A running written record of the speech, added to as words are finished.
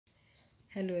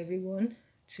Hello, everyone.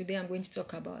 Today I'm going to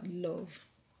talk about love.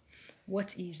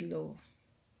 What is love?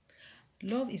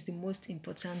 Love is the most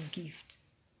important gift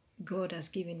God has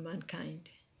given mankind.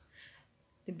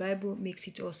 The Bible makes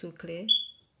it also clear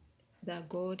that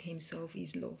God Himself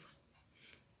is love.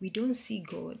 We don't see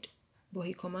God, but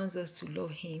He commands us to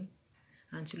love Him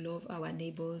and to love our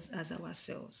neighbors as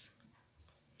ourselves.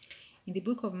 In the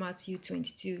book of Matthew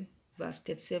 22, verse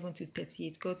 37 to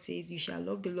 38, God says, "You shall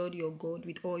love the Lord your God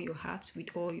with all your heart,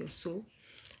 with all your soul,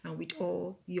 and with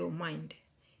all your mind."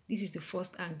 This is the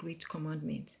first and great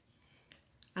commandment.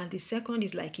 And the second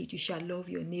is like it, you shall love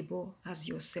your neighbor as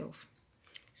yourself.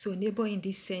 So neighbor in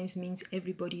this sense means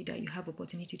everybody that you have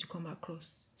opportunity to come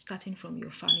across, starting from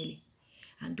your family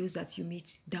and those that you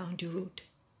meet down the road.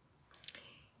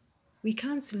 We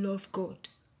can't love God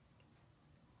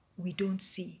we don't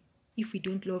see if we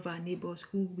don't love our neighbors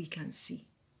who we can see.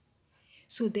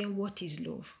 So then what is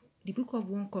love? The book of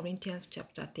 1 Corinthians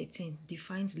chapter 13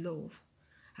 defines love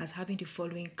as having the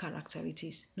following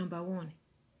characteristics. Number one,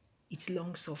 it's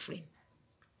long-suffering.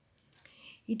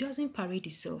 It doesn't parade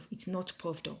itself. It's not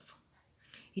puffed up.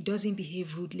 It doesn't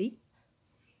behave rudely.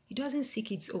 It doesn't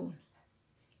seek its own.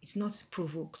 It's not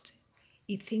provoked.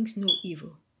 It thinks no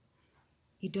evil.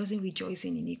 It doesn't rejoice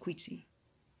in iniquity.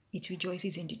 It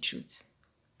rejoices in the truth.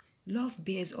 Love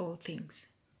bears all things.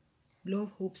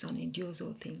 Love hopes and endures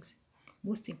all things.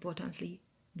 Most importantly,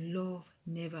 love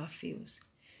never fails.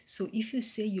 So if you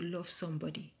say you love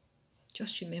somebody,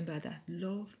 just remember that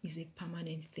love is a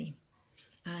permanent thing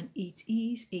and it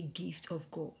is a gift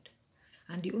of God.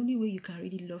 And the only way you can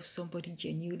really love somebody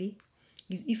genuinely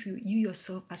is if you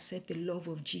yourself accept the love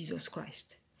of Jesus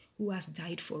Christ, who has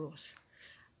died for us.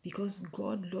 Because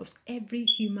God loves every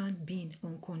human being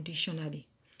unconditionally,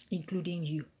 including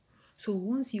you. So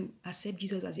once you accept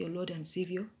Jesus as your Lord and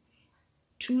Savior,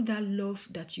 through that love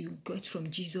that you got from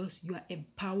Jesus, you are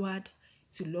empowered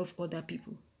to love other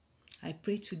people. I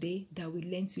pray today that we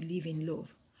learn to live in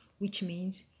love, which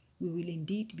means we will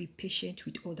indeed be patient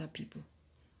with other people.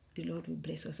 The Lord will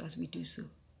bless us as we do so.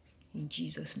 In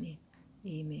Jesus' name,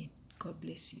 amen. God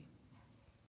bless you.